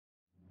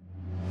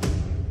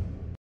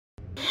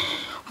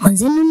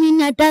Mwanzenu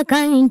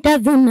ninataka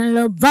interview na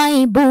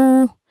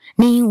Alobo,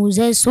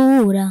 niuze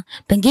sura,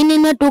 pengine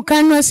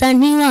natukanwa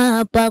saniwa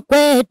hapa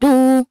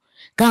kwetu,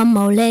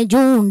 kama ule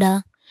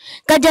Junda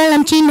Kajala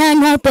mchina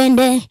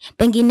nwapende,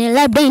 pengine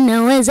labda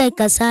inaweza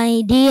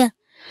ikasaidia.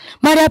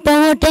 Marapa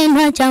wote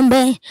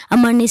nwachambe,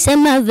 ama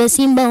nisema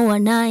vesimba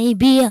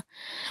wanaibia,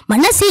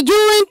 mana sijui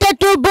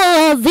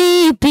nitatoboa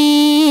vipi,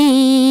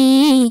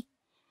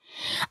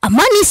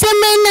 ama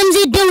niseme na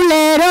mzidi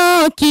ule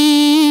Roki.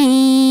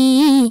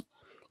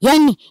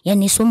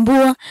 Yani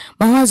sumbua,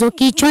 mawazo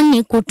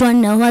kichwani kutwa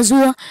na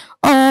wazua.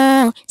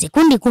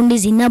 Zikundi kundi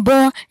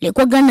zinaboa,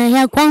 likuwa gana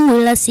ya kwangu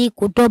ila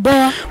siku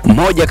toboa.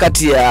 Moja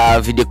kati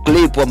ya video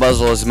clip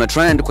ambazo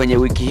zimetrend kwenye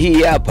wiki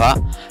hii hapa,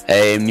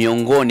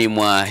 miongoni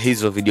mwa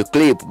hizo video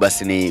clip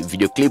basi ni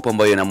video clip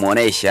ambayo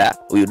inamuonesha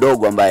huyu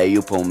dogo ambaye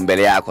yupo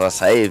mbele yako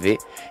sasa hivi,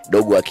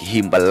 dogo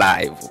akihimba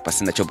live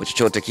pasi na chombo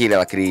chochote kile,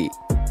 lakini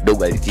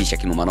dogo alitisha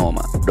kinoma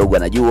noma. Dogo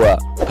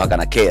anajua mpaka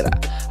na kera.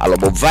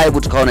 Alobo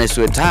vibe tukaona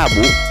isiwe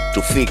tabu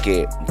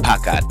tufike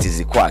mpaka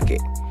tizi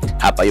kwake.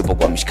 Hapa yupo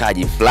kwa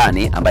mshikaji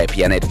fulani ambaye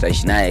pia naye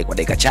tutaishi naye kwa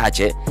dakika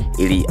chache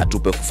ili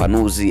atupe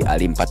ufafanuzi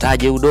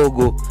alimpataje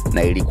udogo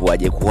na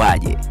ilikuwaje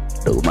kuwaje.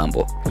 Dogo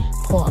mambo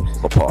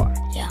poa.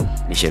 Yeah.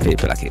 Nishe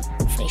vipi lakini?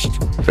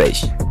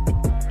 Fresh.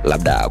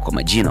 Labda kwa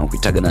majina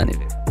ukitaga nani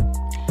hivi?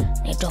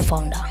 Naitwa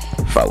Founder.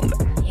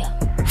 Yeah.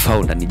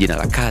 Founder ni jina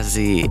la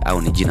kazi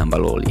au ni jina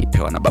ambalo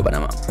ulipewa na baba na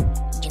mama?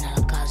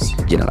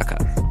 Jina la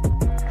kazi.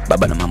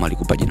 Baba na mama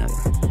walikupa jina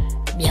gani?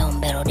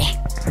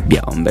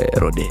 Biaombe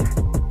Rode.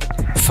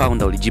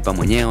 Founder ulijipa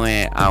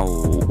mwenyewe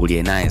au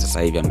uliye naye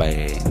sasa hivi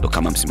ambaye ndo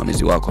kama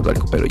msimamizi wako ndo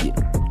alikupa hilo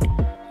jina?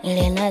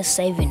 Niliye naye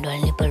sasa hivi ndo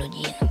alinipa hilo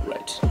jina.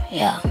 Right.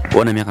 Yeah.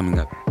 Una miaka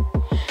mingapi?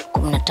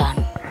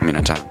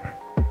 15.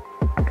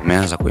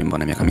 Umeanza kuimba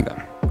na miaka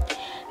mingapi?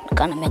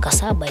 Kana miaka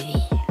 7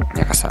 hivi.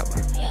 Miaka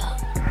 7. Yeah.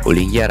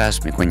 Uliingia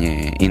rasmi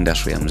kwenye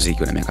industry ya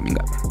muziki una miaka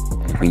mingapi?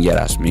 Kuingia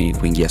rasmi,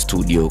 kuingia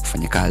studio,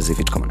 kufanya kazi,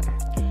 vitu kama hivyo.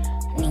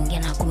 Niingia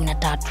na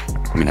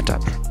 13.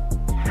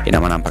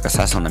 Ina maana mpaka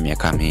sasa una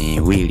miaka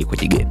 2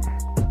 kwenye game.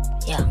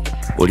 Yeah.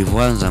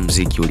 Ulivyoanza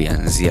muziki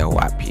ulianzia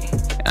wapi?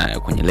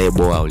 Kwenye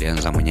lebo au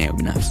ulianza mwenyewe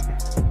binafsi?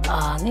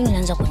 Mimi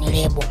nilianza kwenye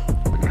lebo.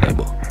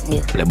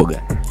 Ndio. Lebo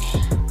gani?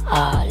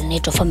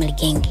 Linaitwa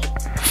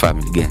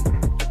Familia.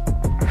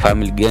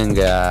 Family Gang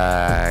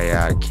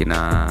ya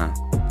kina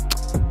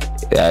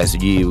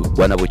sijui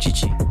bwana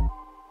Bochichi.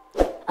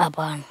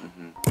 Hapana.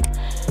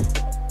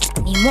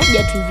 Ni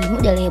moja tu hivi,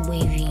 moja lebo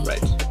hivi.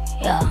 Right.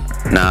 Yeah.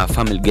 Na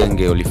Family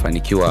Gang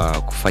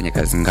ulifanikiwa kufanya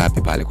kazi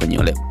ngapi pale kwenye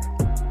lebo?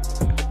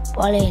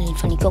 Pale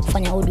nilifanikiwa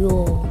kufanya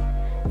audio,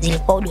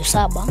 zilikuwa audio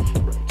 7,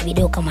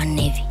 video kama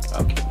 4 hivi.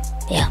 Okay.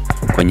 Yeah.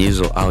 Kwenye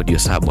hizo audio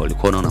 7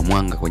 ulikuwa unaona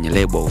mwanga kwenye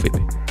lebo au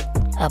vipi?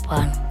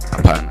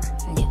 Hapana.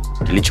 Ndio.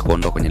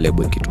 Kilichokuondoa kwenye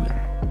lebo ni kitu gani?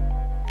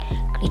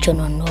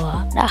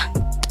 Kilichoniondoa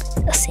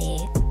sasa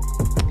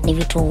ni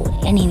vitu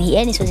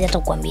yani siwezi hata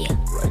kukuambia.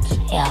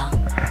 Right. Yeah.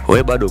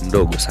 Wewe bado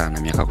mdogo sana,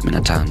 miaka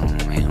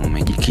 15,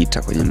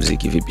 umejikita kwenye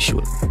muziki, vipi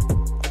shule?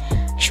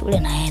 Shule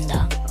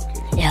naenda.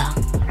 Okay. Yeah.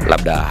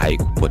 Labda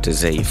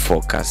haikupotezei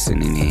focus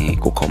nini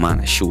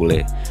kukomana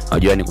shule?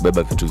 Unajua ni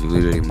kubeba vitu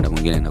viwili muda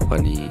mwingine inakuwa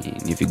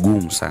ni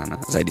vigumu sana.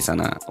 Zaidi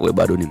sana wewe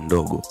bado ni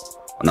mdogo.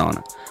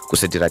 Unaona?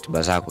 Kuseti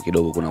ratiba zako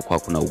kidogo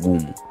kuna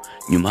ugumu.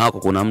 Nyuma yako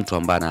kuna mtu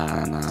ambaye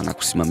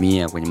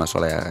anakusimamia kwenye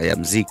masuala ya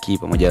muziki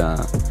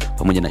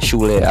pamoja na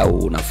shule, au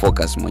una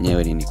focus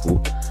mwenyewe nini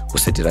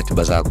kuseti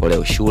ratiba zako,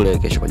 leo shule,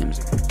 kesho kwenye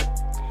muziki?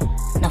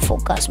 Na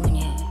focus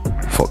mwenyewe.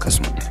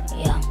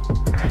 Yeah.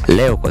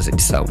 Leo kwa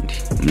Zedi Sound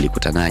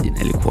mlikutanaje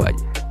na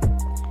ilikuwaje?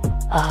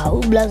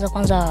 Huyu blaza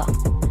kwanza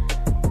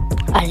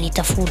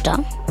alinitafuta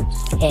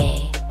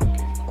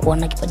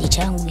kuona kipaji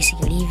changu jinsi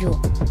kilivyo,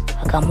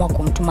 akaamua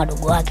kumtuma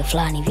dogo wake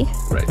fulani hivi.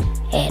 Right.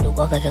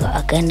 Dogo wake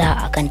akaenda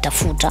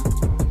akanitafuta,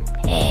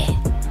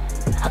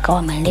 akawa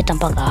amenileta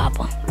mpaka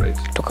hapa.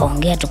 Right.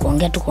 Tukaongea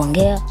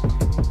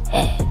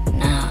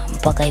na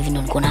mpaka hivi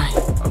ndo niko naye.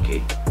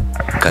 Okay.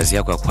 Kazi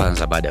yako ya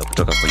kwanza baada ya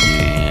kutoka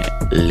kwenye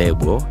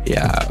lebo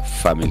ya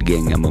Family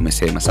Gang ambayo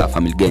umesema sasa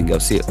Family Gang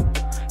au sio?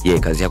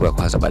 Kazi yako ya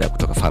kwanza baada ya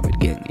kutoka Family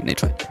Gang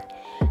inaitwa?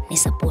 Ni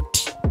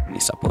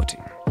support.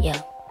 Yeah.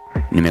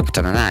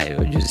 Nimekutana naye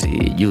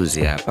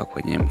juzi hapa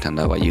kwenye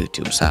mtandao wa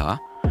YouTube, sawa?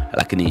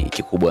 Lakini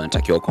kikubwa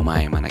natakiwa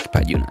ukomae, maana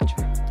kipaji unacho.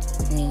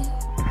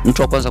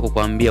 Mtu wa kwanza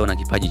kukuambia una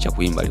kipaji cha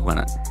kuimba alikuwa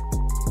nani?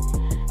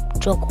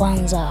 Mtu wa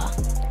kwanza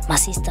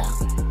masista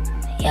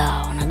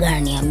wanagana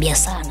niambia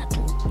sana tu.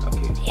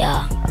 Okay.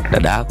 Yeah.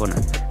 Dada yako na?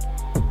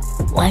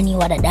 Wa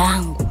dada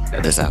yangu.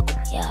 Dada zako?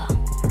 Yeah.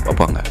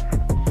 Wapo ngapi?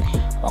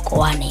 Wako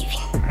 1 hivi.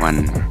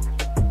 1.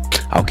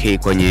 Okay,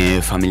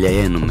 kwenye familia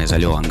yenu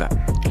mmezaliwa wangapi?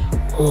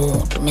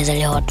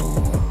 Tumezaliwa watu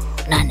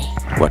 8.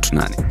 Watu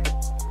 8.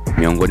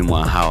 Miongoni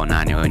mwa hao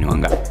 8 wewe ni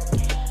wangapi?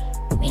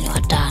 Mimi ni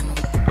 5.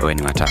 Wewe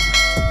ni 5.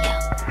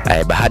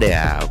 Yeah. Baada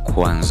ya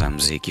kuanza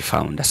muziki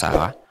Founder,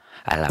 sawa?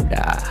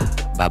 Labda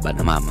baba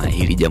na mama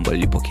hili jambo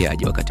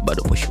lilipokeaje wakati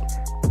bado upo shule?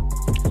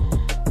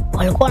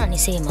 walikuwa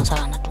wananisema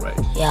sana tu.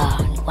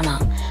 Nilikuwa na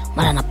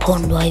mara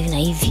napondwa hivi na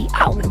hivi,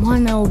 au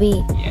mwana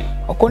ubi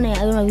wakone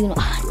ayona vino.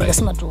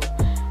 Nikasema tu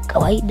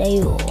kawaida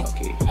hiyo.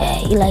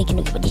 Ila hiki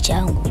ndio kipaji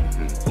changu.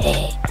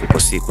 Ipo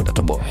siku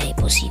utatoboa.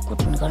 Ipo siku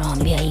tu,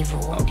 nikawaambia hivyo.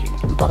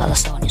 Mpaka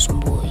sasa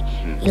wanisumbui.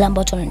 Ila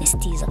ambacho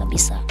wananisitiza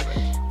kabisa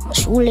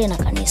shule na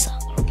kanisa.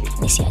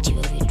 Nisiache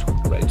hivyo vitu.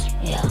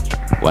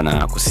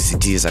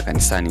 Wanakusisitiza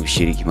kanisani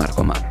ushiriki mara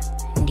kwa mara.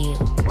 Ndio.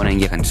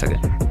 Wanaingia kanisa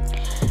gani?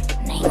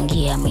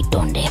 Naingia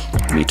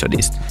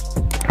Methodist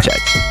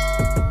Church.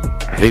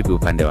 Vipi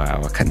upande wa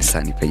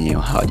kanisani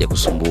penyewe,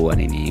 hawajakusumbua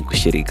nini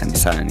kushiriki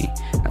kanisani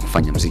na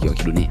kufanya muziki wa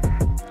kidunia?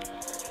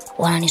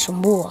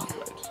 Wananisumbua.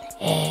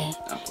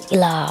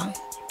 Ila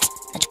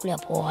nachukulia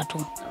poa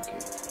tu.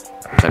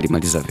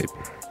 Utalimaliza vipi?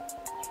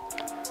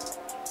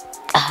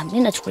 Mimi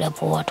nachukulia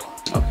poa tu.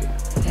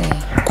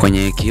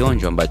 Kwenye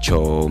kionjo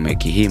ambacho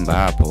umekihimba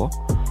hapo,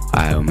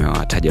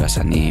 umewataja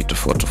wasanii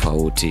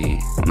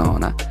tofauti,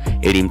 unaona,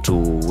 ili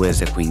mtu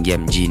uweze kuingia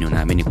mjini,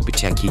 unaamini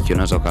kupitia kiki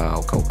unaweza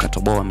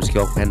ukatoboa muziki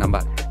wako kwenda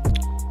mbali?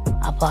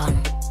 Hapana.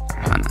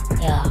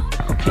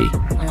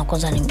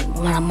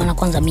 Maana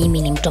kwanza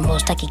mimi ni mtu ambaye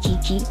sitaki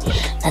kiki,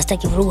 na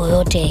sitaki vurugo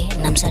yote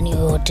na msanii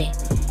yote.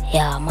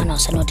 Maana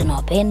wasanii wote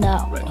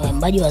nawapenda, ni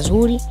waimbaji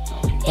wazuri.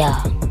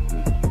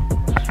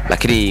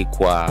 Lakini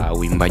kwa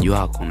uimbaji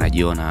wako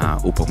unajiona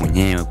upo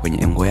mwenyewe kwenye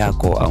engo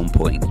yako au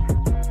mpo wengi?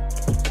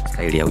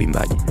 Staili ya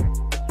uimbaji.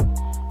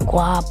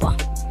 Kwa hapa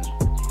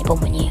nipo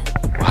mwenyewe.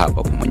 Kwa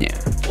hapa upo mwenyewe.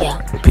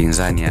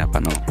 Upinzani hapa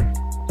no.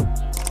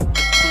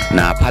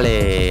 Na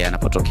pale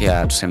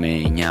anapotokea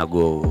tuseme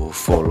Nyago,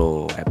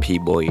 Follow,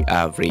 P-Boy,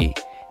 Avery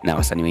na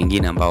wasanii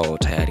wengine ambao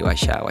tayari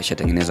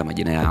washatengeneza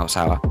majina yao,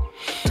 sawa,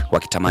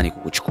 wakitamani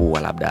kukuchukua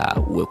labda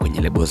uwe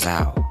kwenye lebo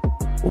zao,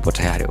 upo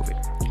tayari au vipi?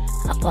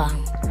 Hapana.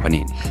 Kwa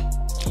nini?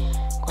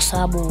 Kwa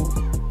sababu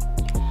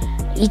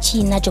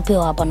hichi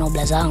ninachopewa hapa na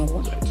obla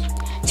zangu,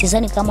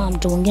 sidhani kama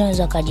mtu mwingine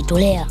anaweza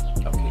kujitolea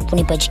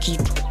kunipa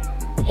kitu.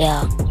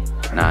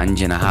 Na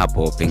nje na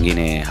hapo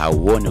pengine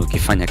hauone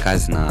ukifanya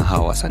kazi na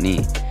hao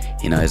wasanii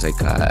inaweza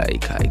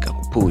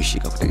ikakupush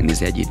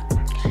ikakutengenezea jina.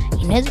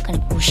 Inaweza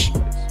kanipush.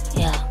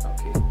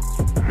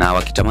 Na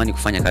wakitamani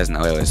kufanya kazi na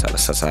wewe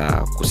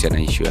sasa kuhusiana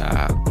na issue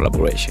ya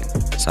collaboration,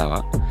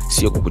 sawa,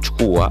 sio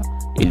kukuchukua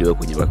ili wewe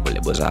kwenye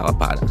lebo zao,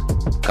 hapana,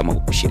 kama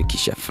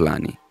kukushirikisha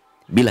fulani,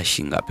 bila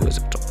shilingi ngapi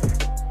uweze kutoka?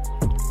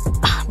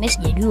 Mimi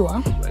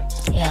sijajua.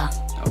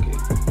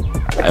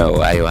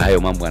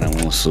 Hayo mambo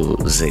yanamhusu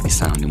Zedi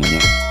Sound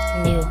mwenyewe.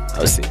 Ndio.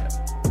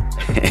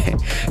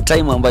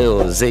 Time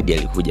ambayo Zedi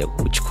alikuja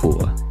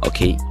kukuchukua,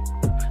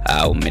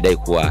 umedai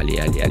kuwa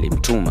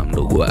alimtuma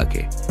mdogo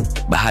wake.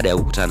 Baada ya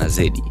kukutana na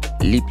Zedi,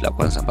 lipi la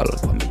kwanza ambalo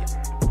alikwambia?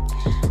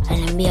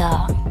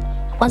 Aliniambia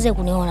kwanza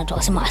kuniona tu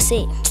akasema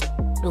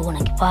dogo na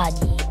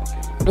kipaji.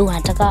 Dogo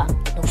nataka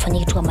kufanya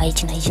kitu kama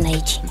hichi na hichi na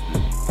hichi.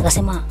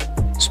 Akasema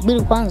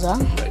subiri kwanza,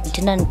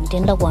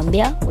 nitaenda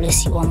kuambia ule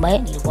si ambaye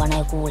nilikuwa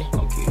naye kule.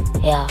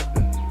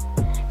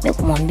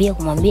 Mimi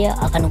kumwambia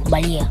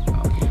akanikubalia.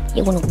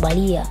 Yeye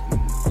kunikubalia.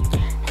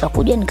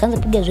 Akakuja nikaanza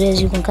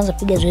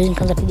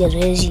piga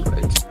zoezi.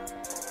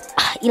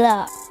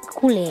 Ila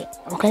kule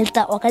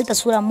wakaleta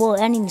sura ambayo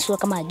yani ni sura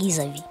kama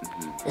giza hivi.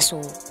 So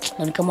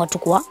ndio nikamwa tu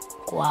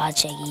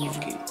kuacha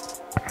hivi.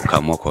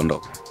 Ukaamua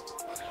kuondoka.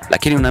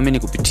 Lakini unaamini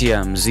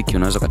kupitia muziki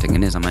unaweza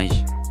kutengeneza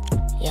maisha?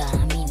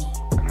 Naamini.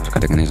 Unaweza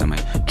kutengeneza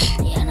maisha?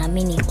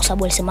 Naamini kwa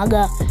sababu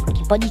alisemaga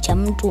kipaji cha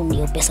mtu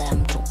ndio pesa ya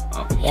mtu.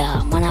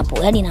 Maana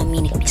hapo yani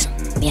naamini kabisa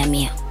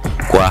 100%.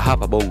 Kwa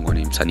hapa Bongo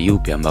ni msanii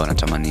yupi ambao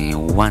natamani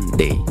one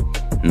day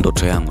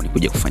ndoto yangu ni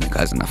kuja kufanya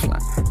kazi na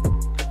fulani?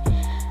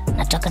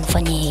 Nataka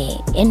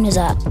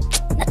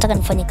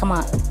nifanye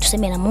kama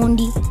tuseme na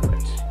Mondi,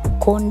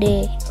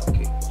 Konde.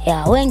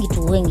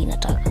 Wengi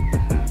nataka.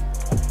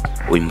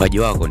 Uimbaji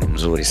wako ni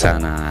mzuri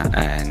sana,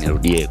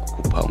 nirudie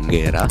kukupa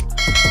hongera.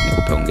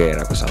 Nikupe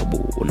hongera kwa sababu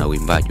una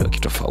uimbaji wa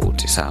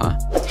kitofauti, sawa.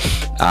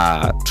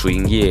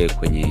 Tuingie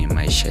kwenye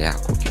maisha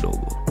yako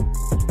kidogo.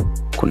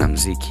 Kuna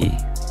muziki,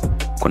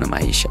 kuna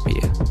maisha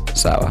pia,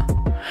 sawa.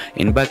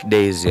 In back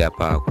days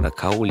hapa kuna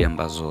kauli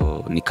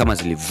ambazo ni kama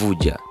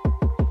zilivuja.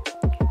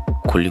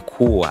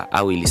 Kulikuwa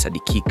au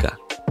ilisadikika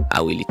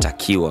au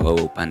ilitakiwa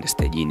wewe upande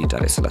stage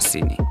tarehe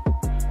 30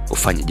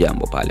 ufanye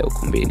jambo pale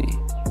ukumbini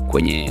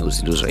kwenye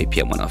uzinduzi wa EP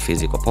ya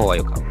Mwanafizi kwa poa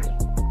hiyo kauli.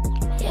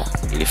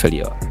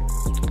 Ilifeliwa.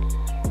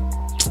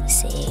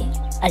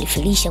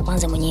 Alifilisha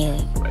kwanza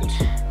mwenyewe.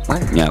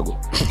 Nyago.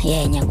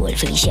 Nyago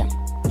alifilisha.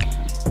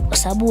 Kwa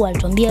sababu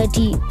alituambia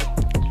eti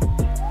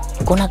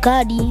kuna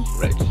kadi,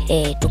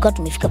 tuka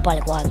tumefika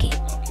pale kwake.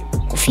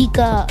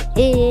 Kufika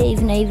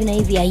hivi na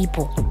hivi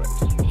haipo.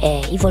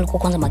 Hivyo alikuwa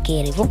kwanza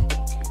makere hivyo.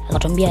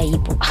 Akatuambia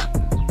haipo.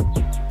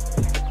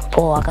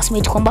 Poa, akasema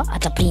eti kwamba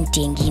ata print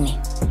nyingine.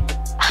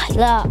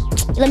 Ila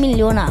mimi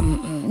niliona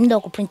muda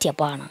wa kuprint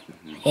hapana.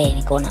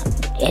 Nikaona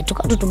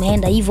tukatu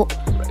tumeenda hivyo.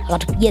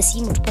 Akatupigia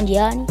simu tupo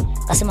njiani,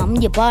 akasema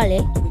mje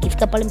pale,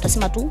 mkifika pale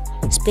mtasema tu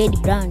Speed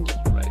Brand.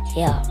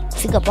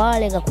 Kufika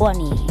pale ikakuwa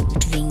ni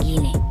vitu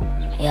vingine.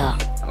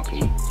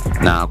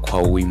 Na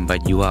kwa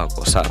uimbaji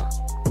wako, sawa,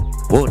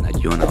 Wewe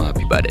unajiona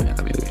wapi baada ya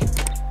miaka miwili?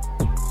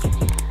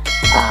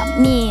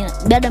 Mimi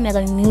baada ya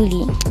miaka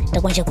miwili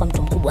nitakuwa nishakuwa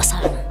mtu mkubwa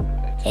sana.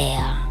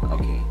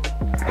 Okay.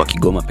 Kwa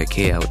Kigoma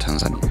pekee au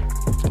Tanzania?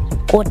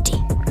 Kote.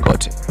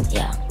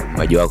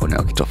 Mbaji wako ni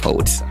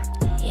wakitofauti sana.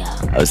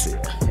 Asi.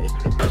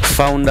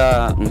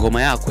 Founder,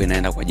 ngoma yako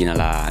inaenda kwa jina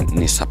la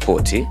Ni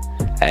Support,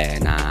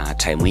 na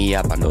time hii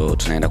hapa ndo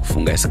tunaenda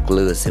kufunga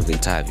exclusive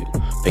interview.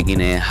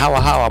 Pengine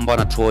hawa ambao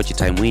wanatuwatch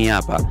time hii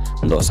hapa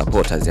ndo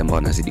supporters ambao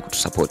wanazidi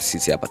kutusupport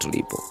sisi hapa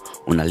tulipo.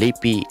 Una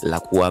lipi la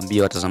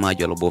kuambia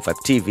watazamaji wa Alobo 5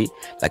 TV,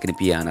 lakini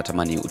pia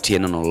natamani utie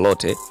neno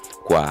lolote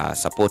kwa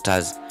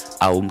supporters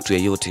au mtu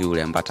yeyote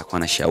yule ambaye atakuwa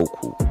na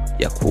shauku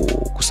ya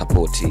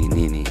kusupport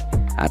nini,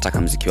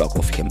 anataka muziki wako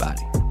ufike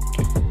mbali?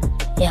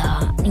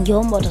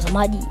 Ningeomba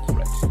watazamaji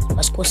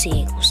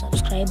wasikose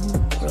kusubscribe,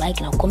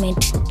 like na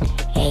comment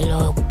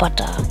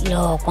ili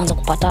kwanza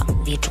kupata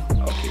vitu.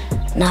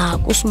 Na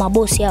kuhusu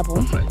mabosi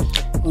hapo,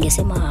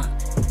 ningesema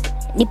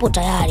nipo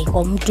tayari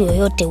kwa mtu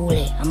yoyote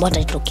ule ambaye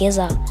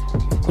atajitokeza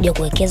kuja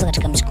kuwekeza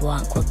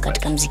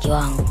katika muziki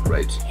wangu.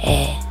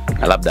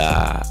 Na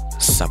labda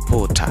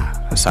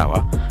supporter,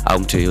 sawa, au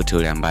mtu yoyote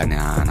yule ambaye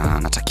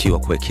anatakiwa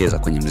kuwekeza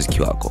kwenye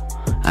muziki wako,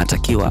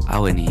 anatakiwa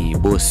awe ni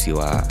bosi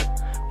wa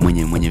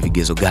mwenye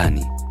vigezo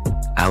gani?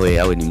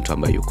 Awe ni mtu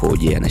ambaye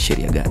yukoje, ana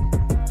sheria gani?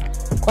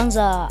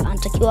 Kwanza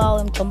anatakiwa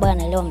awe mtu ambaye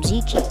anaelewa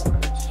muziki,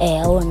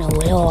 awe na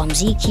uelewa wa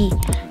muziki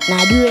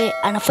na ajue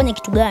anafanya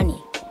kitu gani.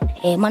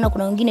 Maana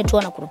kuna wengine tu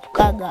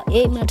anakurupukaga,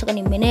 mimi nataka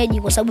ni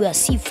manage kwa sababu ya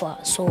sifa.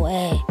 So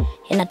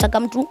nataka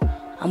mtu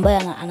ambaye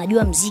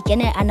anajua muziki,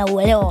 yani ana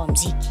uelewa wa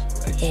muziki.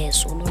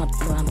 So ndio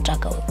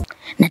tunamtaka wewe.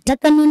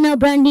 Nataka nina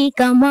brandi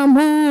kama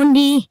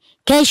Mondi,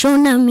 kesho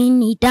na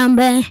mimi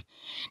nitambe.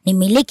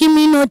 Nimiliki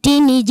minoti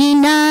ni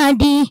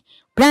jinadi,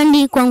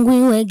 brandi kwangu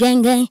iwe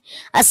genge.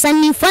 Asa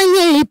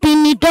nifanye lipi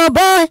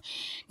nitoboe,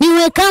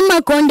 niwe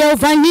kama Konde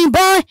Ufani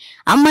boy,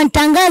 ama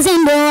tangaze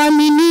ndo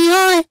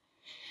aminioe.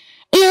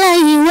 Ila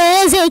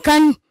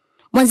iwezekani,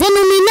 mwanzenu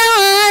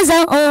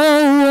minawaza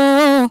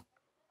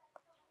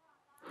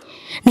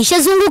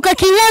nishazunguka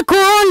kila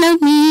kona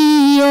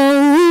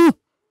mio.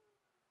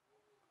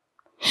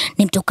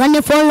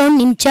 Nimtokane follow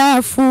ni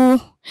mchafu,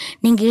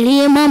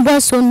 ningilie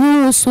mambo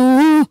sonusu,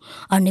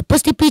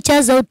 aniposti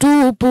picha za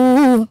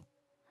utupu,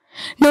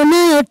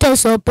 nona yote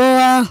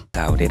sopoa.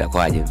 Unaenda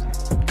kwaje?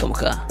 Kama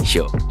ka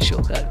Show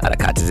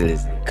harakati zile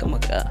kama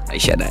ka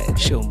Aisha naye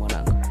show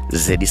mwanangu.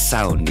 Z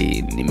Sound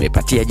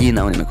nimepatia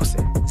jina au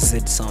nimekosea?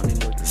 Z Sound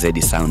ndio.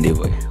 Z Sound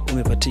hivyo.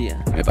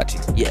 Umepatia?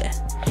 Nimepatia.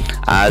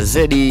 Yeah.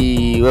 Z,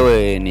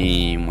 wewe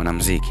ni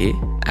mwanamuziki,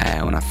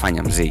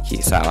 unafanya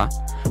muziki, sawa?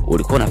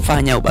 Ulikuwa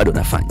unafanya au bado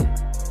unafanya?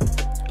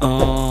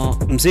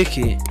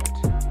 Muziki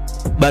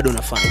bado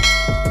nafanya.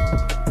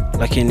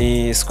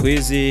 Lakini siku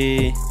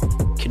hizi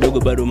kidogo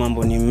bado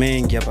mambo ni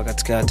mengi hapa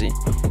katikati.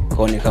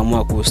 Kwa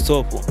nikaamua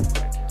kustop.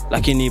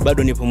 Lakini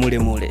bado nipo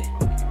mule.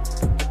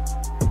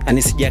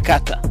 Yaani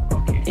sijakata.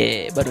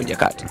 Bado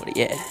hujakata.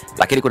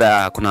 Lakini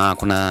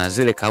kuna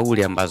zile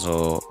kauli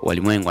ambazo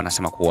walimwengu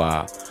wanasema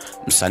kuwa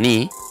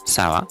msanii,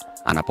 sawa,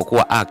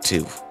 anapokuwa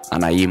active,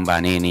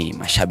 anaimba nini,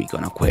 mashabiki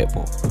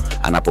wanakuepo.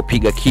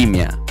 Anapopiga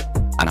kimya,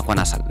 anakuwa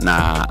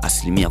na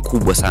asilimia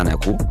kubwa sana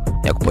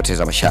ya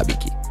kupoteza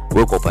mashabiki.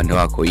 Wewe kwa upande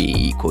wako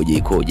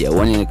ikoje?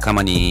 Uone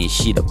kama ni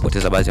shida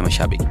kupoteza baadhi ya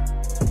mashabiki?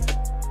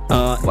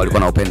 Walikuwa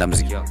naupenda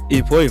muziki wako.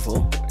 Ipo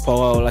hivyo kwa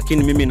wao,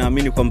 lakini mimi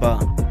naamini kwamba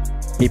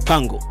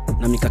mipango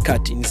na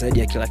mikakati ni zaidi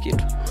ya kila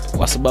kitu.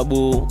 Kwa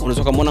sababu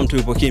unaweza kumuona mtu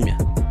yupo kimya,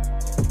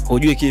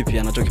 hujui kipi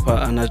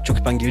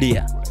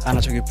anachokipangilia,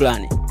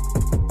 anachokiplani.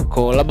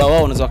 Kwa labda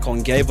wao wanaweza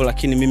kaongea hivyo,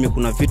 lakini mimi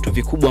kuna vitu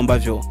vikubwa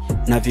ambavyo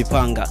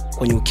navipanga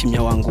kwenye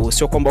ukimya wangu.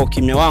 Sio kwamba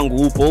ukimya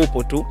wangu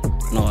upo tu,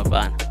 no,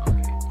 hapana.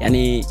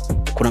 Yaani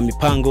kuna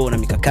mipango na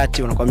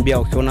mikakati. Unakwambia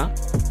ukiona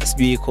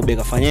sijui Kobe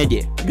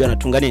kafanyaje, unajua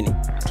anatunga nini?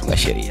 Tunga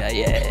sheria.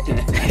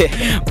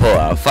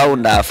 Poa,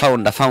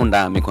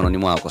 founder mikononi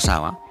mwako,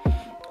 sawa?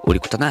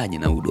 Ulikutanaje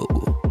na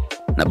udogo?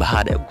 Na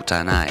baada ya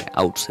kukutana naye,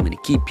 au tuseme ni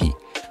kipi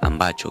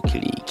ambacho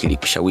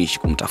kilikushawishi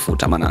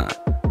kumtafuta? Maana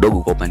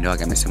dogo kwa upande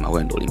wake amesema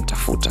wewe ndio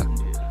ulimtafuta,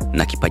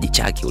 na kipaji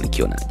chake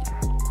ulikionaje?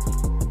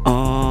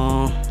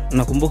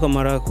 Nakumbuka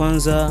mara ya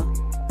kwanza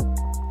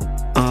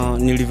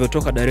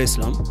nilivyotoka Dar es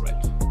Salaam,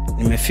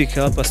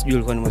 nimefika hapa sijui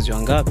ilikuwa ni mwezi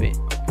wangapi,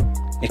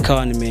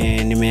 nikawa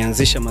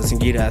nimeanzisha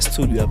mazingira ya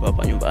studio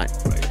hapa nyumbani.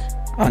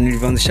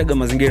 Nilivyoanzishaga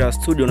mazingira ya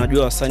studio,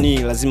 najua wasanii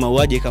lazima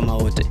waje kama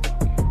wote,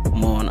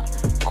 umeona.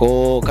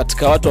 Kwa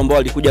katika watu ambao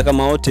walikuja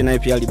kama wote, naye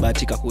pia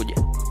alibahatika kuja.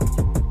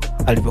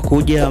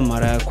 Alipokuja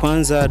mara ya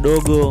kwanza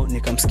dogo,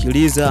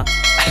 nikamsikiliza,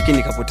 lakini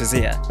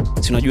nikapotezea.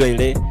 Si unajua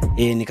ile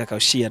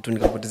nikakaushia tu,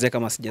 nikapotezea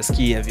kama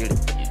sijasikia vile.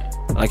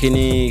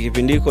 Lakini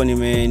kipindiko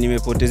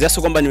nimepotezea,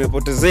 sio kwamba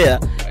nimepotezea,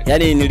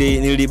 yani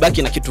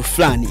nilibaki na kitu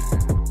fulani.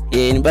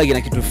 Nibaki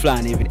na kitu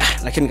fulani hivi.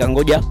 Lakini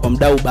nikangoja kwa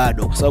mdau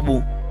bado, kwa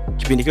sababu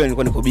kipindi kile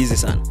nilikuwa niko busy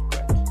sana.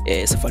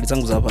 Safari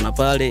zangu za hapa na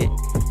pale.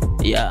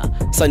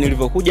 Sasa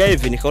nilivyokuja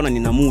hivi nikaona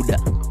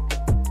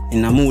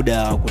nina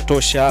muda wa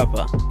kutosha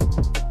hapa.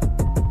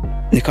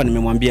 Nikawa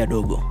nimemwambia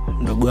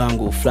mdogo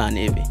wangu fulani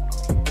hivi.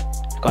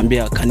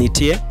 akamwambia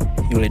kanitie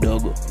yule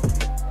dogo.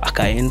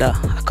 Akaenda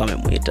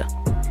akamemuita.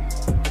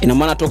 Ina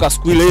maana toka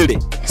siku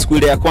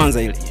ile ya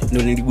kwanza ile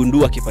ndio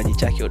niligundua kipaji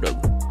chake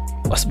udogo,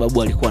 kwa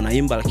sababu alikuwa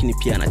anaimba lakini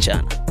pia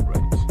anachana.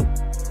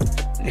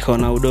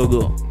 Nikaona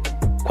udogo,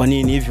 kwa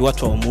nini hivi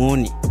watu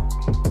hawamuoni?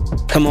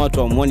 Kama watu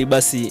hawamuoni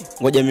basi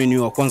ngoja mimi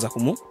niwe wa kwanza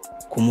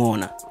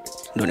kumuona.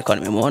 Ndio nikawa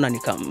nimemuona,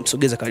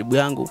 nikamsogeza karibu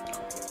yangu.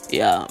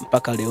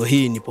 Mpaka leo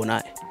hii nipo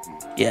naye.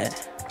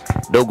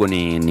 Dogo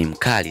ni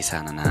mkali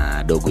sana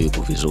na dogo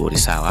yuko vizuri,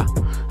 sawa.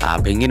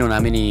 Pengine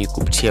unaamini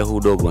kupitia huu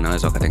dogo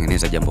unaweza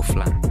ukatengeneza jambo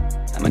fulani?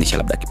 Maanisha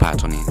labda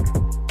kipato nini?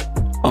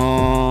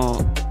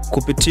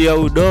 Kupitia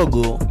huu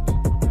dogo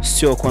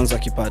sio kwanza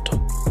kipato.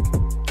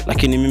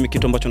 Lakini mimi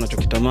kitu ambacho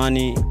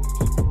ninachokitamani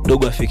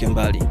dogo afike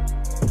mbali.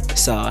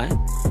 Sawa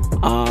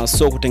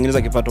so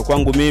kutengeneza kipato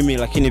kwangu mimi,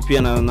 lakini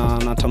pia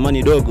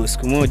natamani dogo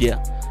siku moja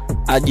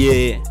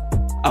aje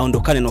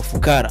aondokane na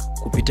ufukara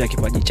kupitia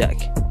kipaji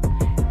chake.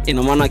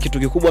 Ina maana kitu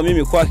kikubwa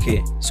mimi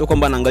kwake sio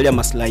kwamba naangalia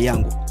maslahi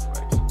yangu.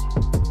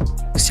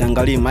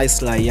 Siangalii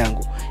maslahi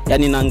yangu.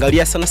 Yaani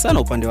naangalia sana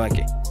upande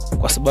wake,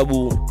 kwa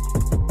sababu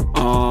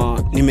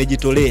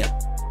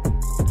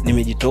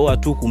nimejitoa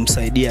tu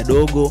kumsaidia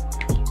dogo,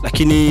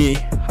 lakini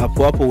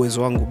hapo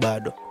uwezo wangu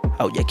bado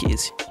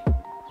haujakizi.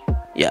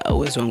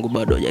 Uwezo wangu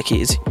bado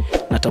haujakizi.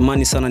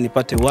 Natamani sana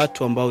nipate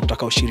watu ambao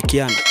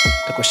tutakaoshirikiana,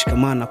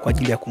 tutakaoshikamana kwa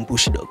ajili ya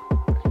kumpush dogo.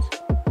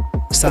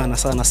 Sana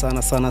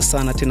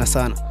tena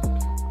sana.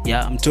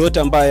 Mtu yote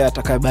ambaye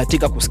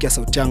atakayebahatika kusikia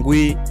sauti yangu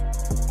hii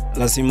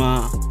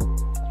lazima,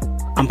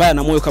 ambaye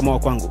ana moyo kama wa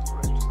kwangu,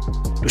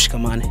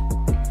 tushikamane,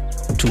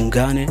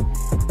 tuungane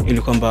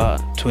ili kwamba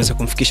tuweze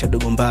kumfikisha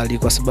dogo mbali,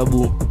 kwa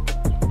sababu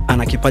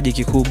ana kipaji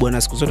kikubwa.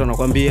 Na siku zote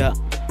wanakuambia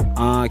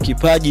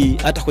kipaji,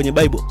 hata kwenye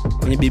Bible,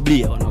 kwenye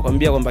Biblia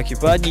wanakuambia kwamba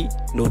kipaji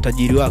ndio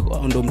utajiri wako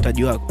au ndio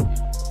mtaji wako.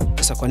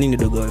 Sasa kwa nini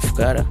dogo awe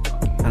fukara?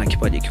 Ana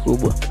kipaji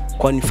kikubwa,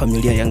 kwani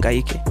familia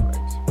ihangaike?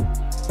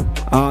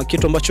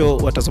 Kitu ambacho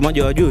watazamaji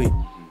hawajui,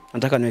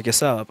 nataka niweke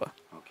sawa hapa.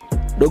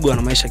 Dogo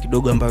ana maisha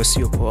kidogo ambayo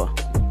sio poa.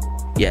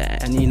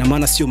 Yani ina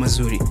maana sio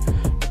mazuri.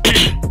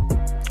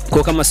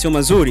 Kwa kama sio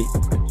mazuri,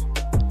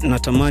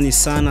 natamani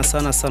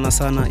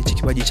sana hichi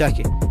kipaji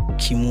chake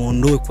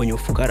kimuondoe kwenye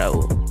ufukara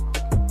huo.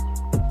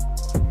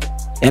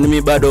 Yani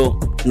mimi bado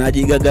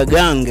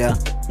najigagaganga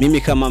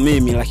mimi kama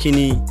mimi,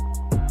 lakini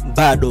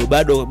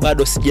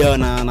bado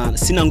sijawa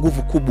sina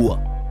nguvu kubwa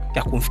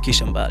ya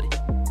kumfikisha mbali.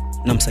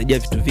 Namsaidia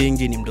vitu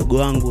vingi, ni mdogo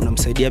wangu,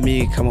 namsaidia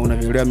mimi kama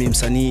unavyoelewa mimi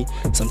msanii,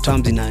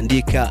 sometimes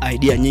naandika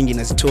idea nyingi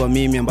nazitoa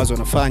mimi ambazo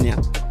nafanya.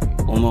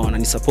 Umeona,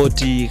 ni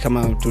support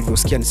kama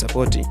tulivyosikia, ni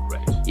support.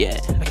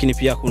 Lakini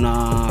pia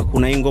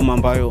kuna hii ngoma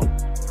ambayo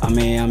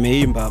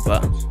ameimba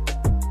hapa.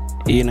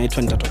 Hii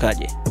inaitwa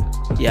Nitatokaje.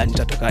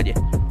 Nitatokaje.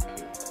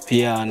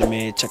 Pia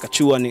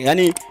nimechakachua,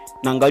 yani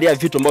naangalia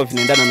vitu ambavyo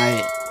vinaendana na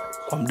yeye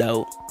kwa muda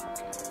huu.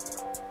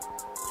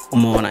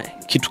 Umeona,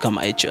 kitu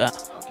kama hicho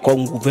kwa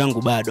nguvu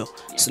yangu bado.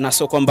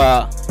 Sio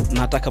kwamba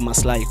nataka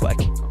maslahi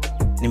kwake.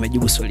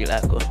 Nimejibu swali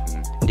lako.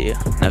 Ndio.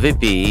 Na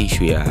vipi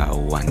issue ya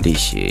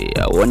uandishi?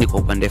 Uone kwa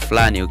upande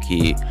fulani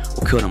ukiwa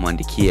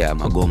unamwandikia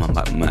magoma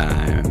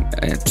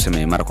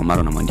tuseme mara kwa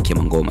mara unamwandikia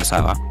mangoma,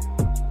 sawa?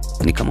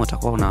 Ni kama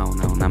utakuwa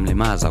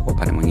unamlemaza kwa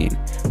upande mwingine.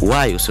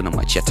 Why usio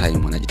unamwachia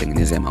time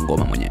unajitengenezea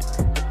mangoma mwenyewe?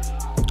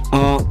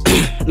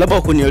 Labda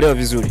ukunielewa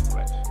vizuri.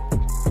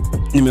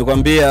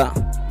 Nimekwambia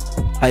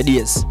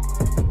ideas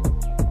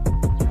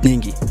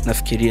nyingi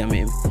nafikiria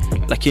mimi,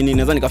 lakini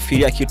naweza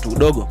nikafikiria kitu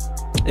dogo,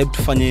 hebu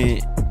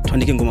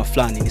tuandike ngoma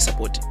fulani ni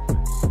support.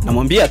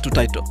 Namwambia tu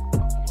title.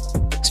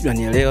 Sijui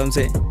anielewa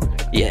mzee.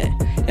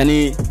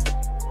 Yani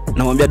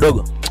namwambia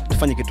dogo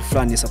tufanye kitu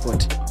fulani ni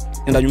support.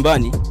 Nenda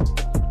nyumbani,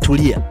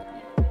 tulia,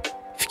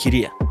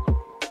 fikiria,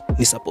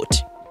 ni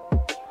support.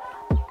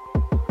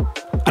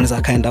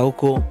 Anaweza kaenda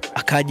huko,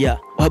 akaja,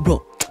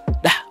 bro,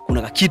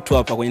 kuna kitu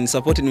hapa kwenye ni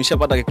support,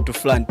 nimeshapata kitu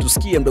fulani,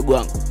 tusikie mdogo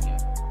wangu.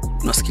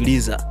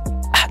 Unasikiliza,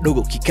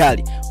 dogo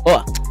kikali.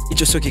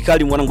 Hicho sio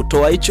kikali mwanangu,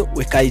 toa hicho,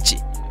 weka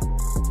hichi.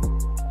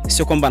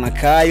 Sio kwamba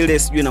nakaa ile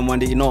sijui na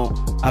mwandiki, no,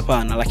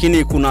 hapana.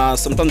 Lakini kuna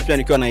sometimes pia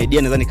nikiwa na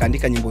idea naweza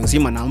nikaandika nyimbo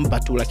nzima na mpa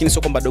tu, lakini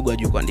sio kwamba dogo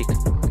hajui kuandika.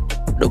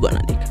 Dogo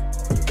anaandika,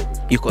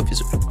 yuko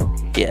vizuri.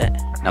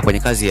 Na kwenye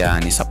kazi ya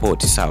ni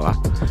support, sawa,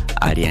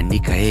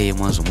 aliandika yeye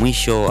mwanzo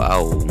mwisho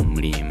au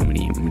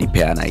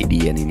mlipeana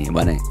idea nini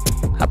bwana,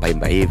 hapa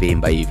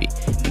imba hivi?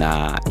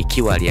 Na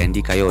ikiwa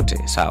aliandika yote,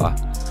 sawa,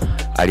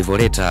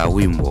 alivoleta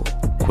wimbo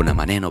kuna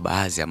maneno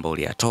baadhi ambayo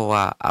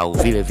uliyatoa au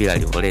vile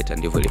alivoleta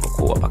ndivyo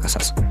ilivyokuwa mpaka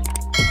sasa?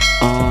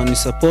 Ni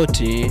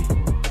support.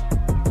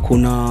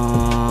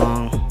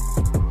 Kuna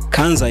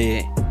kanza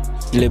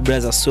ile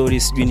brother sorry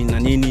sijui ni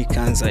nini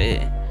kanza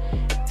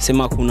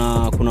sema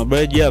kuna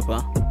bridge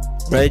hapa,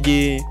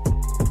 bridge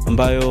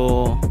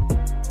ambayo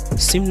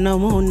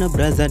simnaona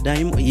brother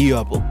Diamond, hiyo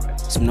hapo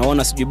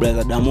simnaona sijui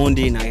brother Diamond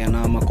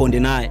na Makonde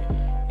naye,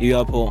 hiyo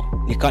hapo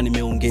nikawa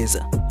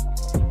nimeongeza.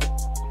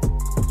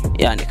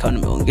 Nikawa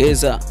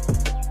nimeongeza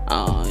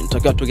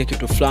nitakiwa tuweke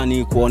kitu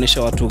fulani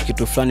kuonesha watu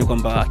kitu fulani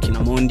kwamba akina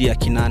Mondi,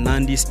 akina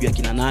Nandi, sijui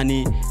akina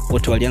nani,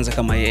 wote walianza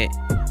kama yeye.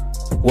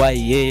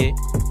 why yeye.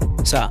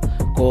 Sawa.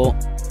 Kwa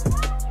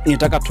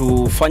nitaka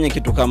tufanye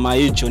kitu kama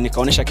hicho,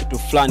 nikaonesha kitu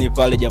fulani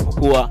pale,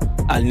 japokuwa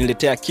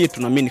aliniletea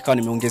kitu na mimi nikawa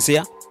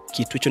nimeongezea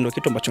kitu. Hicho ndio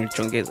kitu ambacho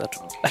nilichoongeza tu,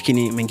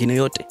 lakini mengine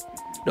yote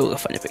Dogo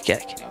kafanya peke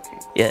yake.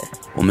 Yeah.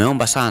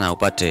 Umeomba sana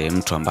upate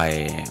mtu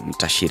ambaye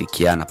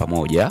mtashirikiana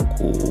pamoja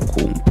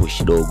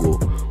kumpush Dogo,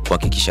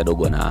 kuhakikisha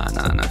Dogo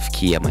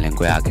anafikia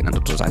malengo yake na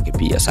ndoto zake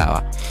pia,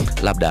 sawa.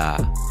 Labda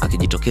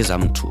akijitokeza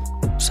mtu,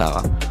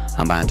 sawa,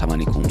 ambaye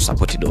anatamani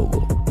kumsupport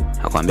Dogo,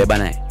 akwambia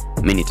bana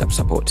mimi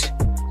nitamsupport,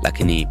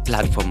 lakini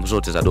platform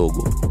zote za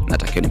Dogo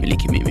natakiwa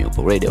nimiliki mimi,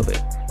 upo ready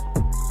over?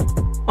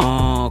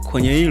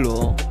 Kwenye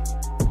hilo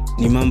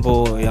ni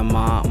mambo ya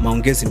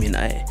maongezi mimi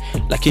naye,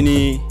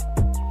 lakini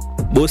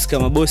boss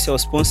kama boss au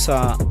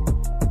sponsor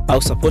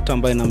au supporter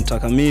ambaye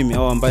namtaka mimi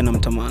au ambaye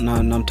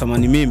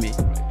namtamani mimi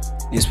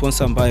ni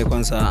sponsor ambaye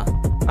kwanza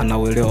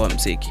anauelewa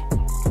muziki,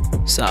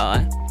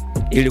 sawa,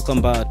 ili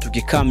kwamba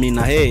tukikaa mimi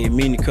na yeye,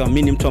 mimi nikiwa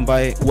mimi ni mtu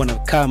ambaye huwa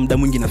nakaa muda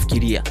mwingi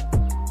nafikiria.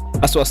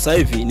 Hasa sasa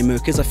hivi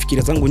nimewekeza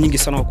fikira zangu nyingi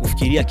sana kwa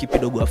kufikiria kipi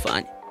Dogo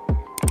afanye.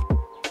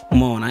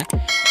 Umeona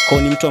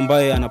Kwa ni mtu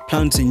ambaye ana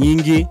plans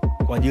nyingi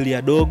kwa ajili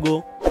ya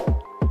Dogo.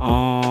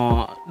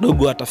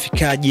 Dogo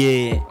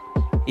atafikaje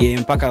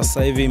mpaka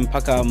sasa hivi,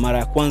 mpaka mara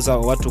ya kwanza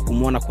watu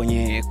kumuona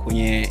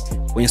kwenye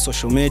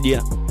social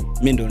media,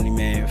 mimi ndo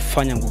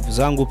nimefanya nguvu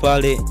zangu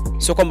pale.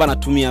 Sio kwamba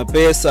natumia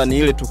pesa, ni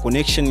ile tu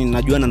connection,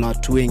 najuana na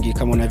watu wengi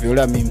kama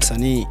unavyoelewa mimi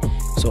msanii.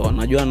 So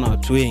najuana na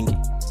watu wengi.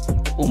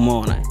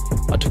 Umeona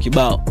watu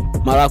kibao.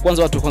 Mara ya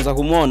kwanza watu kwanza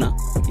kumuona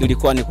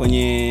ilikuwa ni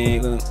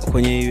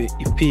kwenye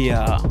EP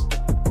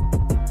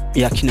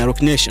ya Kina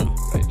Rock Nation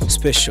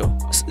special.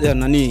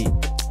 Nani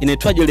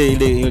inaitwaje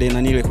ile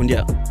nani ile kundi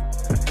ya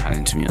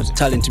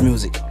Talent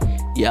Music.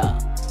 Yeah.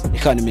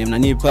 Nikawa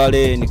nimemnani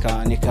pale,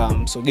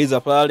 nikamsogeza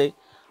pale,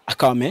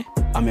 akawa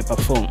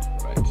ameperform.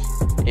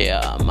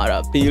 Yeah,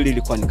 mara pili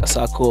ilikuwa ni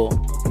Kasako.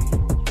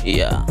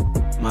 Yeah,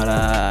 mara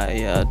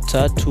ya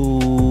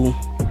tatu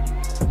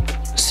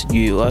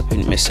sijui wapi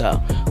nimesahau.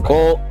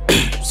 Kwa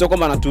sio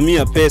kwamba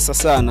natumia pesa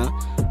sana,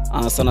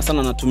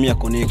 sana natumia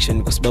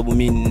connection, kwa sababu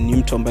mimi ni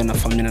mtu ambaye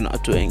nafahamiana na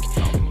watu wengi.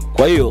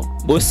 Kwa hiyo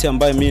boss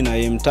ambaye mimi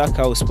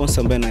nayemtaka au sponsor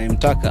ambaye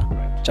nayemtaka,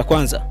 cha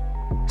kwanza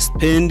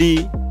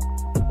spendi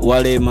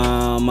wale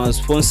ma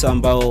sponsor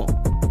ambao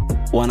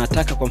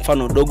wanataka kwa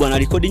mfano Dogo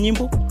anarekodi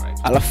nyimbo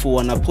alafu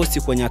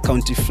wanaposti kwenye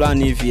account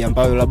fulani hivi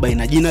ambayo labda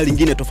ina jina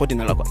lingine tofauti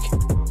na la kwake.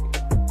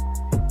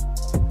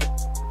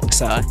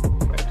 Sawa,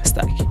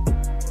 staki.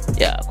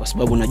 Yeah, kwa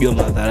sababu najua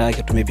madhara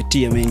yake,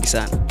 tumepitia mengi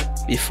sana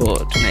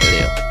before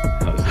tunaelewa.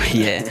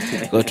 Yeah.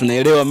 Kwa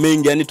tunaelewa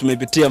mengi, yani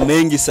tumepitia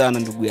mengi sana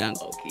ndugu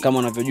yangu. Kama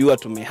unavyojua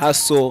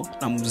tumehustle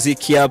na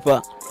muziki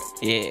hapa.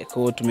 Yeah,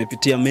 kwa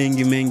tumepitia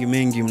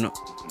mengi mno.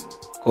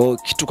 Kwa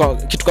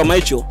kitu kama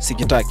hicho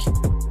sikitaki.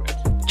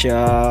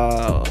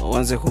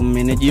 Uanze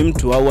kumanage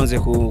mtu au uanze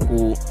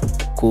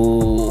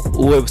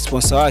uwe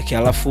sponsor wake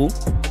alafu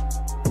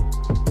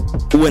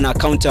uwe na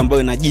account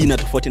ambayo ina jina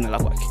tofauti na la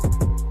kwake.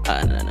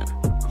 Na.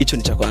 Hicho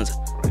ni cha kwanza.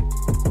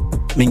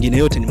 Mengine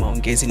yote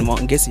ni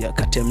maongezi ya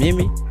kati ya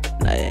mimi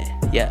na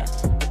yeah.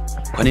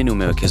 Kwa nini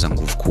umewekeza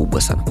nguvu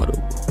kubwa sana kwa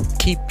Dogo?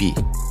 Kipi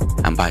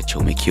ambacho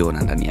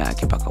umekiona ndani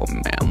yake mpaka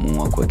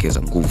umeamua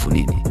kuwekeza nguvu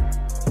nini?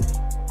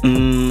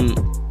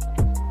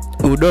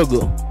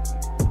 Dogo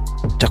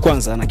cha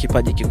kwanza ana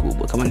kipaji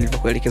kikubwa kama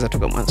nilivyokuelekeza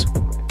toka mwanzo.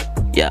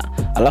 Yeah,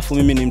 alafu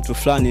mimi ni mtu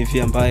fulani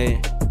hivi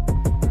ambaye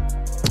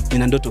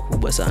nina ndoto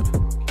kubwa sana.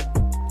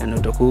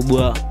 Ndoto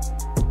kubwa,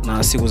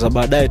 na siku za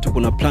baadaye tu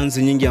kuna plans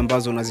nyingi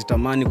ambazo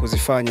nazitamani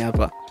kuzifanya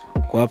hapa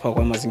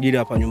kwa mazingira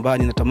hapa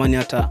nyumbani. Natamani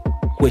hata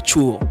kuwe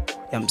chuo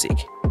ya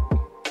muziki.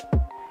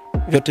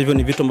 Vyote hivyo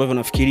ni vitu ambavyo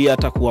nafikiria,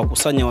 hata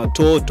kuwakusanya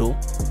watoto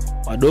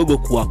wadogo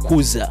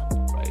kuwakuza.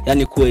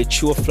 Yani kuwe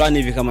chuo fulani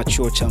hivi kama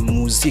chuo cha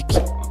muziki.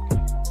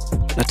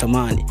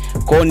 Natamani.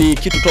 Kwa ni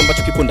kitu tu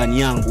ambacho kipo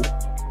ndani yangu.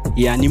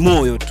 Yani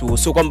moyo tu.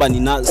 Sio kwamba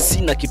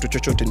sina kitu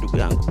chochote ndugu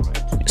yangu.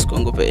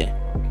 Sikongope.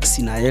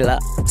 Sina hela.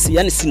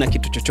 Yani sina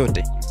kitu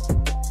chochote.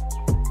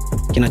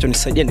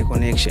 Kinachonisaidia ni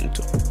connection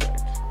tu.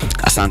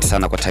 Asante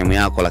sana kwa time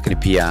yako, lakini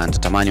pia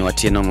natamani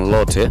watie neno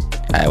lolote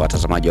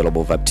watazamaji wa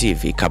Alobo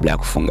TV kabla ya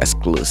kufunga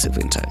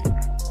exclusive interview.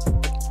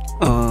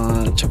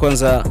 Cha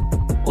kwanza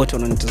wote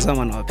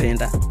wananitazama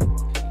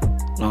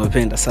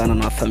nawapenda sana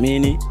na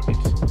wathamini,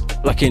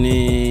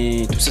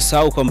 lakini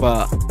tusisahau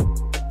kwamba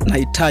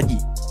nahitaji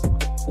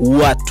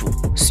watu,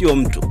 sio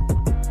mtu,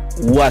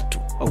 watu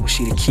wa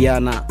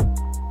kushirikiana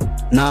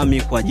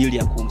nami kwa ajili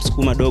ya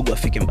kumsukuma Dogo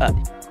afike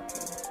mbali.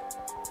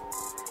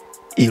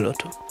 Hilo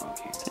tu.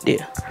 Ndio.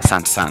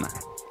 Asante sana.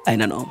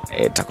 Aina noma.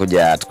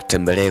 Tutakuja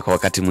tukutembelee kwa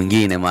wakati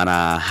mwingine,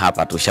 maana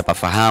hapa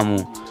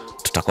tushapafahamu.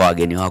 Tutakuwa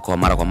wageni wako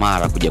mara kwa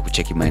mara kuja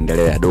kucheki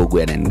maendeleo ya Dogo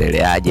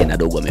yanaendeleaje na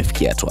Dogo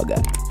amefikia hatua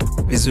gani.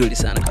 Vizuri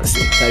sana.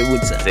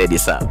 Karibuni sana. Zaidi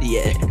sana.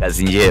 Yeah.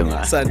 Kazi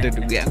njema. Asante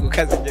ndugu yangu.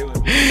 Kazi njema.